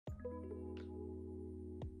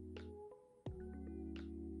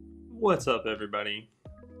What's up, everybody?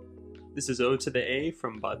 This is O to the A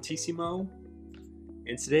from Botisimo,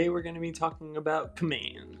 and today we're going to be talking about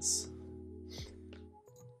commands.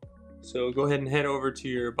 So go ahead and head over to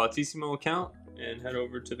your Botisimo account and head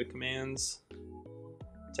over to the commands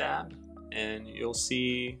tab, and you'll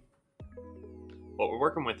see what we're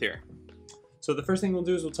working with here. So the first thing we'll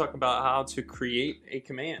do is we'll talk about how to create a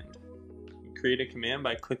command. You create a command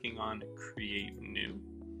by clicking on Create New.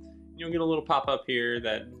 You'll get a little pop-up here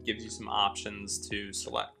that gives you some options to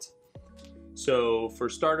select. So for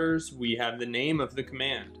starters, we have the name of the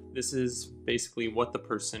command. This is basically what the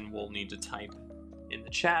person will need to type in the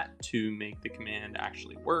chat to make the command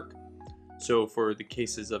actually work. So for the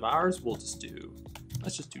cases of ours, let's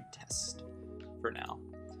just do test for now.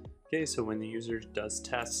 Okay, so when the user does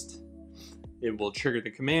test, it will trigger the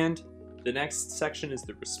command. The next section is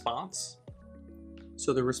the response.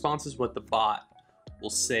 So the response is what the bot will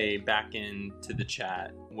say back into the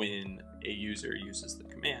chat when a user uses the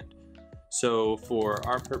command. So for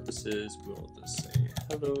our purposes, we'll just say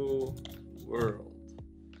hello world.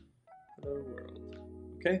 Hello world.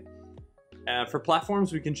 Okay. For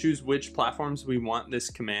platforms, we can choose which platforms we want this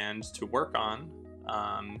command to work on.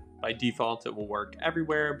 By default, it will work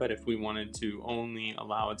everywhere, but if we wanted to only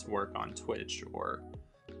allow it to work on Twitch or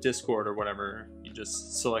Discord or whatever, you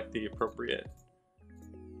just select the appropriate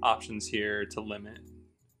options here to limit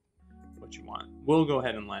what you want. We'll go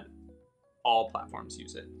ahead and let all platforms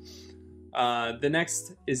use it. The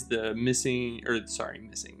next is the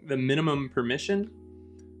the minimum permission.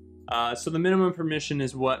 So the minimum permission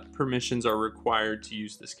is what permissions are required to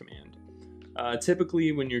use this command.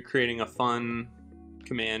 Typically, when you're creating a fun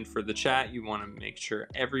command for the chat, you want to make sure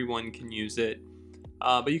everyone can use it.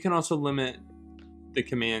 But you can also limit the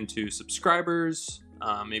command to subscribers,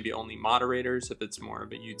 maybe only moderators if it's more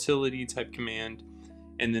of a utility type command,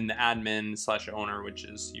 and then the admin/owner, which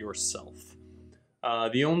is yourself.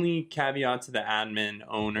 The only caveat to the admin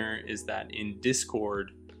owner is that in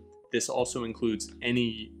Discord, this also includes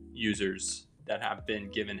any users that have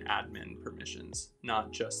been given admin permissions,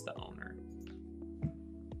 not just the owner.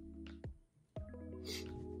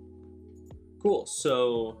 Cool,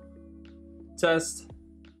 so test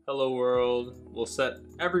hello world, we'll set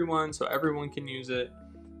everyone so everyone can use it.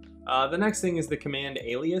 The next thing is the command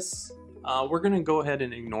alias. We're gonna go ahead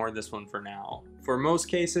and ignore this one for now. For most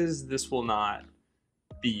cases, this will not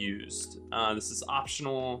be used. This is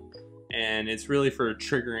optional, and it's really for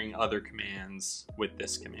triggering other commands with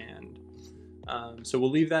this command. So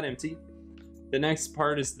we'll leave that empty. The next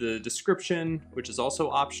part is the description, which is also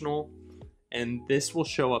optional, and this will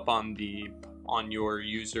show up on your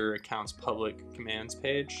user account's public commands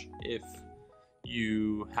page if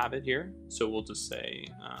you have it here. So we'll just say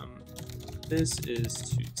this is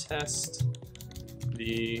to test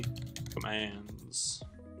the commands.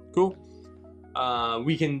 Cool.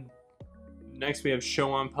 Next we have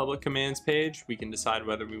show on public commands page. We can decide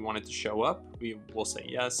whether we want it to show up. We will say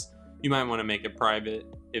yes. You might want to make it private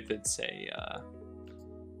if it's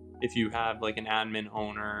if you have like an admin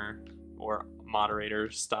owner or moderator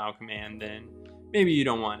style command, then maybe you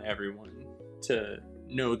don't want everyone to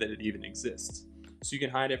know that it even exists. So you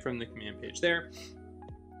can hide it from the command page there.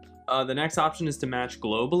 The next option is to match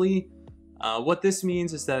globally. What this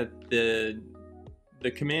means is that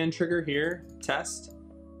the command trigger here, test,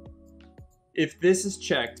 if this is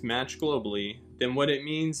checked, match globally, then what it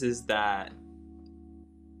means is that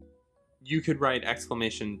you could write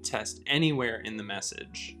 !test anywhere in the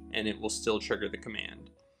message and it will still trigger the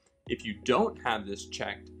command. If you don't have this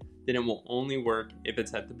checked, then it will only work if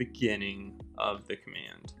it's at the beginning of the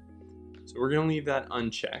command. So we're gonna leave that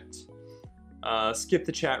unchecked. Skip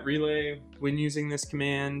the chat relay when using this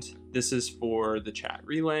command. This is for the chat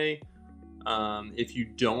relay. If you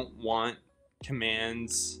don't want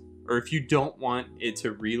commands, or if you don't want it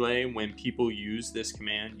to relay when people use this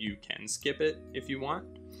command, you can skip it if you want.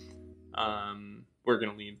 We're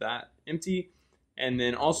gonna leave that empty. And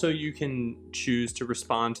then also you can choose to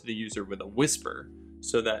respond to the user with a whisper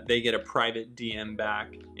so that they get a private DM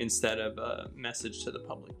back instead of a message to the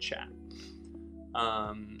public chat.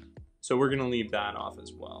 So we're gonna leave that off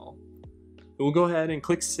as well. We'll go ahead and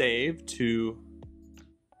click save to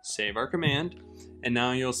save our command. And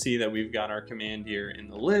now you'll see that we've got our command here in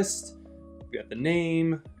the list. We got the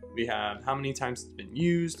name, we have how many times it's been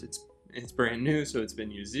used. It's brand new, so it's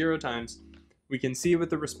been used 0 times. We can see what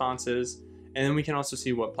the response is, and then we can also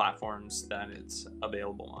see what platforms that it's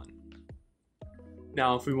available on.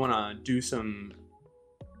 Now, if we wanna do some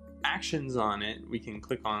actions on it, we can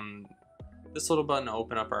click on this little button to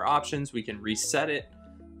open up our options. We can reset it.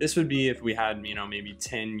 This would be if we had, you know, maybe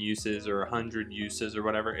 10 uses or 100 uses or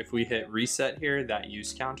whatever. If we hit reset here, that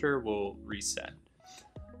use counter will reset.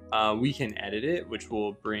 We can edit it, which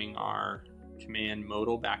will bring our command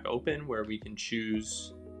modal back open, where we can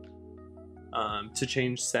choose to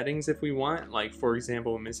change settings if we want. Like, for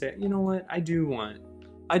example, we may say, you know what, I do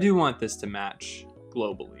want this to match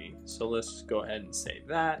globally. So let's go ahead and save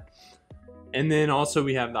that. And then also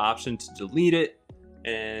we have the option to delete it.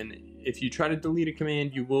 And if you try to delete a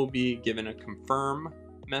command, you will be given a confirm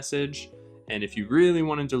message. And if you really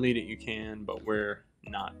want to delete it, you can, but we're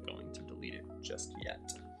not going to delete it just yet.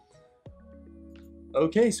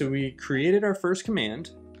 Okay, so we created our first command.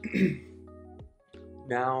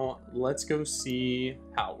 Now let's go see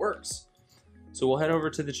how it works. So we'll head over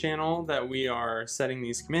to the channel that we are setting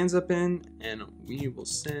these commands up in, and we will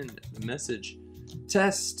send the message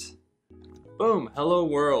test. Boom, hello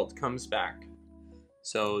world comes back.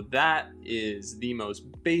 So that is the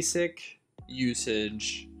most basic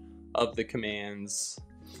usage of the commands.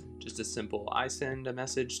 Just a simple, I send a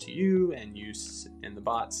message to you, and the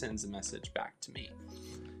bot sends a message back to me.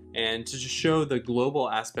 And to just show the global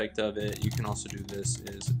aspect of it, you can also do this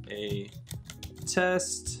as a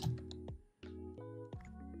test.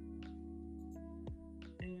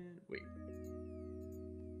 And wait,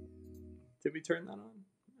 did we turn that on?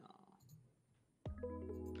 No.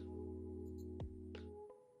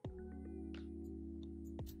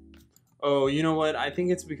 Oh, you know what? I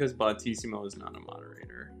think it's because Botisimo is not a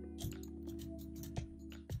moderator.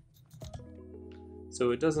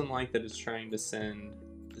 So it doesn't like that it's trying to send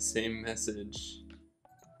the same message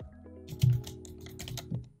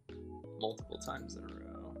multiple times in a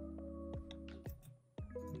row.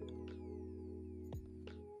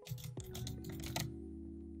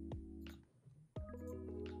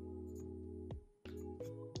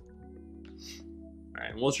 All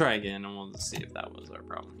right, we'll try again and we'll see if that was our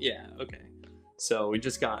problem. Yeah, okay. So we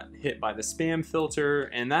just got hit by the spam filter,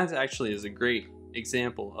 and that actually is a great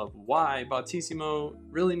example of why Botisimo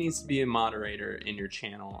really needs to be a moderator in your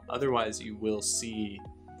channel. Otherwise you will see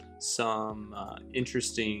some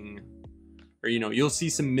interesting, or you'll see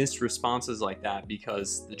some missed responses like that,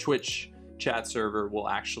 because the Twitch chat server will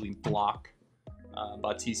actually block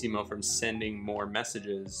Botisimo from sending more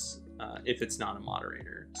messages if it's not a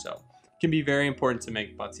moderator. So it can be very important to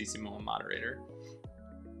make Botisimo a moderator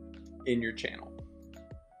in your channel.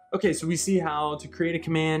 Okay, so we see how to create a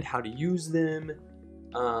command, how to use them.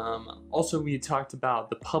 Also, we talked about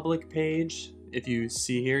the public page. If you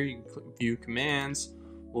see here, you can click view commands.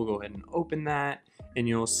 We'll go ahead and open that, and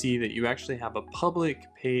you'll see that you actually have a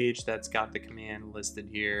public page that's got the command listed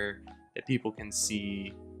here that people can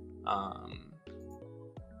see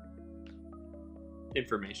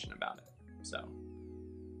information about it. So,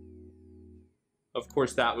 of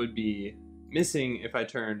course, that would be missing if I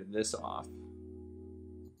turned this off.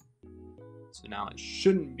 So now it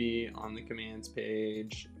shouldn't be on the commands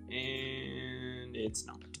page, and it's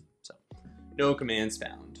not. So no commands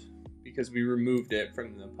found because we removed it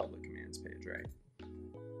from the public commands page, right?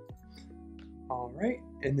 All right,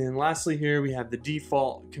 and then lastly here we have the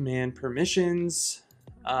default command permissions,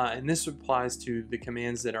 and this applies to the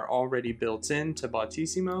commands that are already built into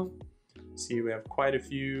Botisimo. See, we have quite a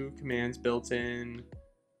few commands built in.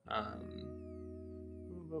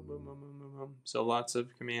 So lots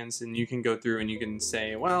of commands, and you can go through and you can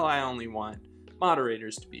say, well, I only want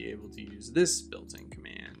moderators to be able to use this built-in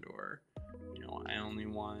command, or I only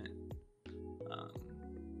want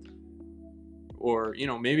or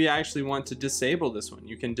maybe I actually want to disable this one.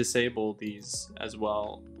 You can disable these as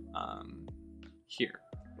well here.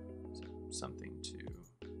 So something to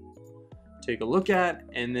take a look at.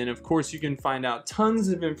 And then of course you can find out tons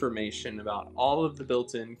of information about all of the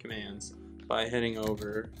built-in commands by heading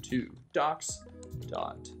over to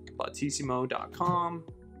docs.botisimo.com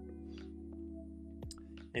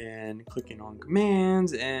and clicking on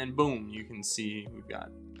commands, and boom, you can see we've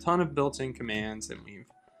got a ton of built-in commands, and we've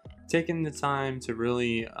taken the time to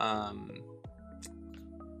really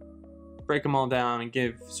break them all down and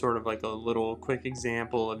give sort of like a little quick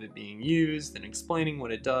example of it being used and explaining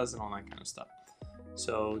what it does and all that kind of stuff.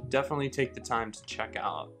 So definitely take the time to check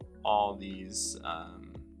out all these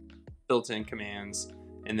built-in commands.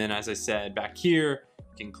 And then, as I said, back here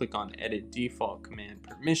you can click on edit default command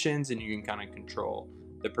permissions, and you can kind of control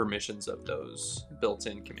the permissions of those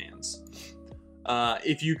built-in commands.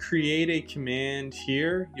 If you create a command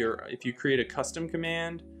here, if you create a custom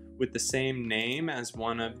command with the same name as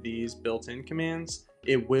one of these built-in commands,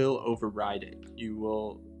 it will override it.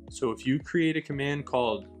 So if you create a command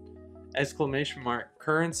called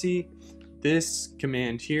 !currency, this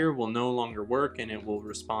command here will no longer work, and it will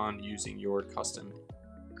respond using your custom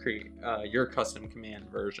create your custom command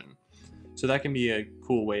version. So that can be a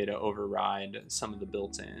cool way to override some of the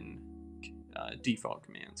built-in default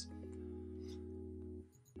commands.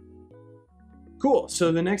 Cool.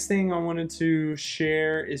 So the next thing I wanted to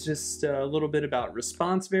share is just a little bit about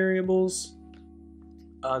response variables.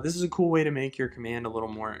 This is a cool way to make your command a little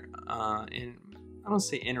more, I don't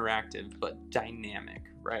say interactive, but dynamic,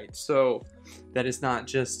 right? So that it's not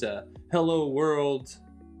just a hello world,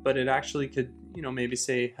 but it actually could, maybe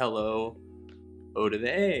say hello O to the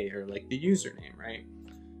A, or like the username, right?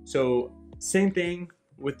 So same thing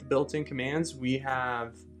with the built-in commands. We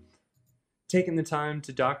have taken the time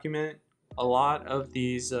to document a lot of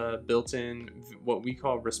these built-in, what we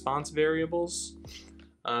call response variables.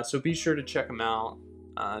 So be sure to check them out.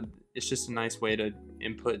 It's just a nice way to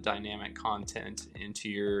input dynamic content into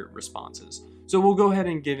your responses. So we'll go ahead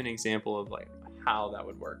and give an example of like how that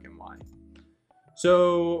would work and why.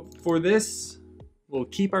 So for this, we'll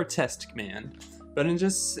keep our test command, but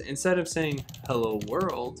instead of saying hello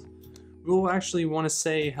world, we'll actually want to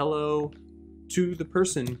say hello to the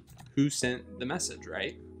person who sent the message,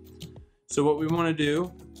 right? So what we want to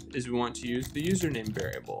do is we want to use the username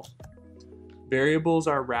variable. Variables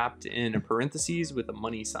are wrapped in a parentheses with a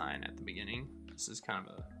money sign at the beginning. This is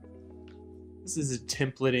a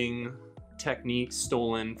templating technique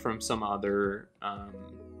stolen from some other,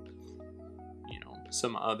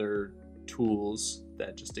 some other tools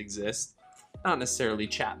that just exist. Not necessarily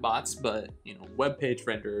chatbots, but web page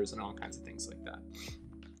renderers and all kinds of things like that.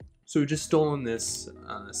 So we've just stolen this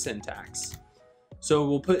syntax. So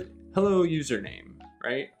we'll put hello username,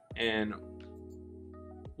 right? And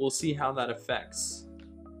we'll see how that affects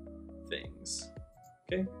things.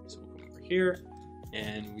 Okay, so we'll come over here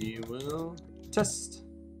and we will test.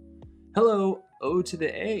 Hello O to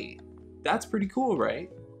the A. That's pretty cool, right?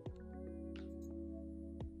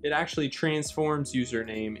 It actually transforms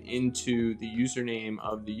username into the username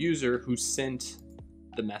of the user who sent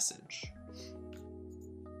the message.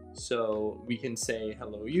 So we can say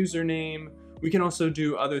hello username. We can also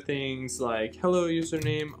do other things like hello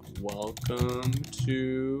username, welcome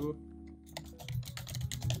to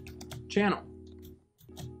channel.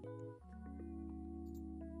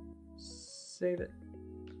 Save it.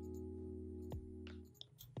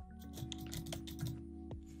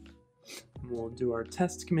 We'll do our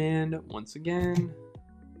test command once again.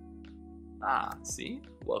 See?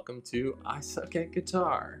 Welcome to I Suck at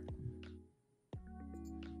Guitar.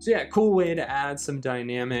 So yeah, cool way to add some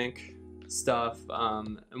dynamic stuff.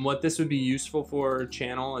 And what this would be useful for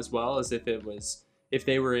channel as well is if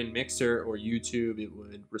they were in Mixer or YouTube, it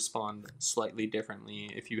would respond slightly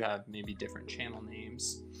differently if you have maybe different channel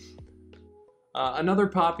names.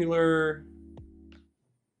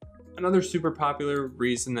 Another super popular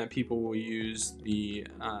reason that people will use the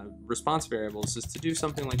response variables is to do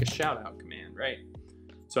something like a shoutout command, right?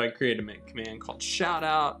 So I create a command called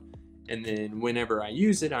shoutout, and then whenever I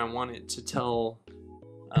use it, I want it to tell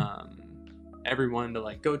everyone to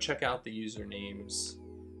like go check out the usernames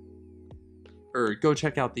or go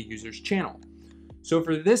check out the user's channel. So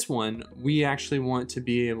for this one, we actually want to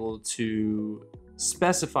be able to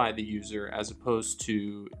specify the user as opposed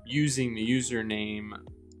to using the username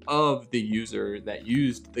of the user that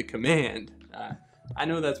used the command. I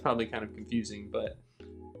know that's probably kind of confusing, but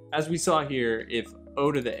as we saw here, if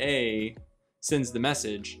O to the A sends the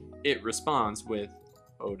message, it responds with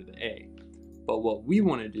O to the A. But what we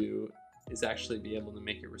want to do is actually be able to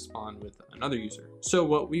make it respond with another user. So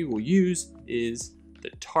what we will use is the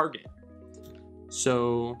target.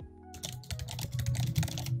 So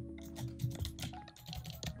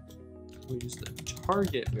we'll use the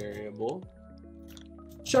target variable.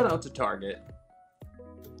 Shout out to target.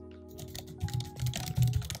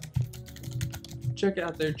 Check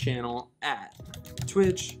out their channel at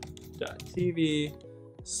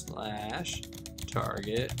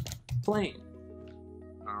twitch.tv/targetplane.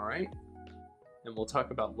 All right. And we'll talk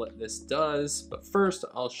about what this does, but first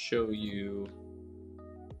I'll show you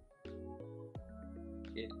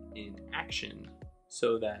it in action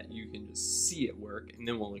so that you can just see it work, and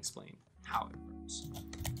then we'll explain how it works.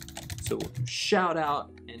 So we'll do shout out,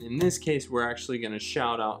 and in this case, we're actually gonna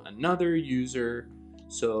shout out another user.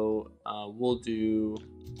 So we'll do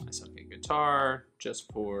I Suck at Guitar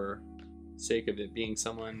just for sake of it being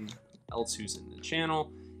someone else who's in the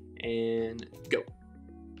channel, and go.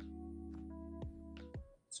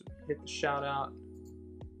 So hit the shout out.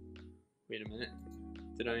 Wait a minute.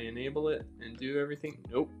 Did I enable it and do everything?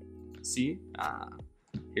 Nope. See?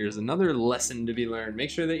 Here's another lesson to be learned. Make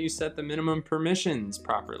sure that you set the minimum permissions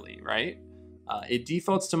properly, right? It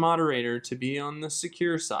defaults to moderator to be on the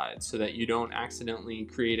secure side so that you don't accidentally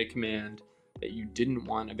create a command that you didn't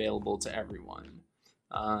want available to everyone.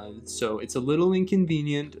 So it's a little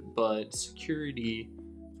inconvenient, but security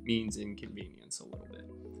means inconvenience a little bit.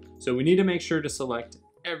 So we need to make sure to select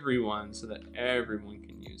everyone so that everyone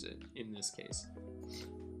can use it in this case.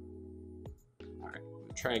 All right,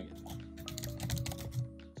 we'll try again.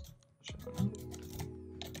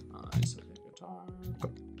 Guitar.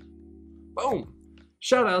 Boom!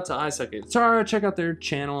 Shout out to I Suck at Guitar. Check out their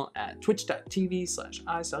channel at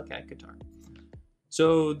twitch.tv/ISuckAtGuitar.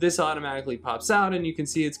 So this automatically pops out, and you can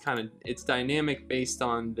see it's dynamic based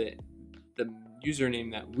on the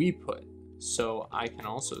username that we put. So I can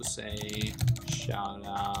also say shout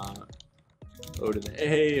out O to the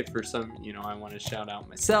A if for some, I want to shout out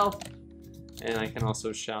myself, and I can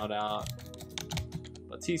also shout out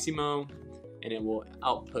Botisimo, and it will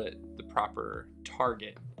output the proper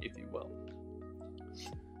target, if you will.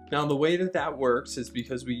 Now the way that works is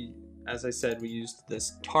because as I said, we used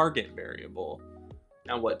this target variable.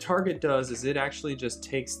 Now what target does is it actually just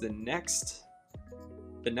takes the next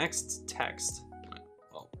text.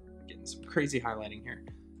 Well, getting some crazy highlighting here.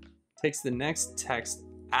 Takes the next text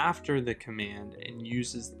after the command and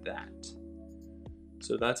uses that.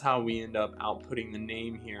 So that's how we end up outputting the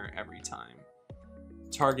name here every time.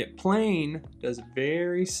 Target plain does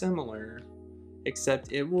very similar,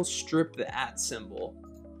 except it will strip the @ symbol.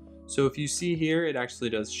 So if you see here, it actually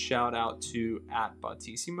does shout out to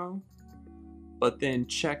 @Botisimo, but then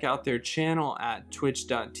check out their channel at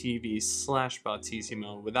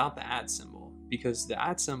twitch.tv/Botisimo without the @ symbol, because the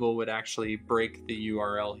 @ symbol would actually break the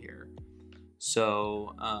URL here.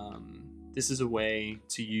 So this is a way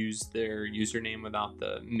to use their username without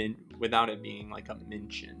it being like a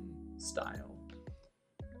mention style.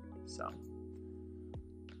 So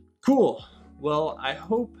cool. Well, I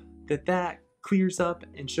hope that clears up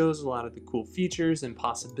and shows a lot of the cool features and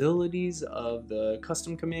possibilities of the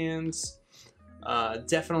custom commands.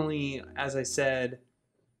 Definitely, as I said,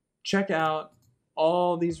 check out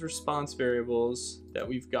all these response variables that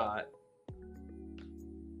we've got.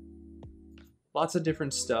 Lots of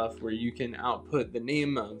different stuff where you can output the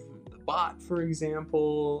name of the bot, for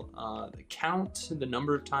example, the count, the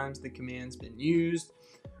number of times the command's been used.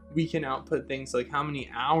 We can output things like how many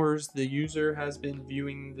hours the user has been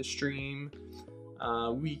viewing the stream.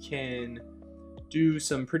 We can do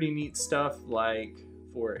some pretty neat stuff like,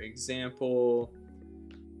 for example,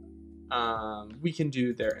 we can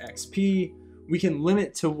do their XP. We can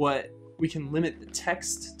limit the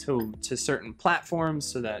text to certain platforms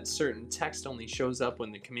so that certain text only shows up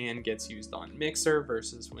when the command gets used on Mixer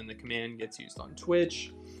versus when the command gets used on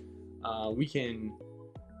Twitch.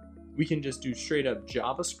 We can just do straight up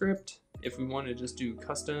JavaScript if we want to just do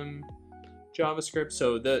custom JavaScript.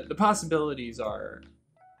 So the possibilities are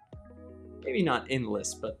maybe not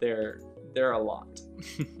endless, but they're a lot.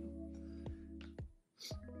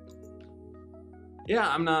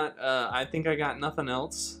 Yeah, I think I got nothing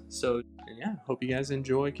else. So yeah, hope you guys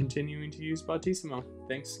enjoy continuing to use Botisimo.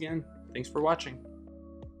 Thanks again. Thanks for watching.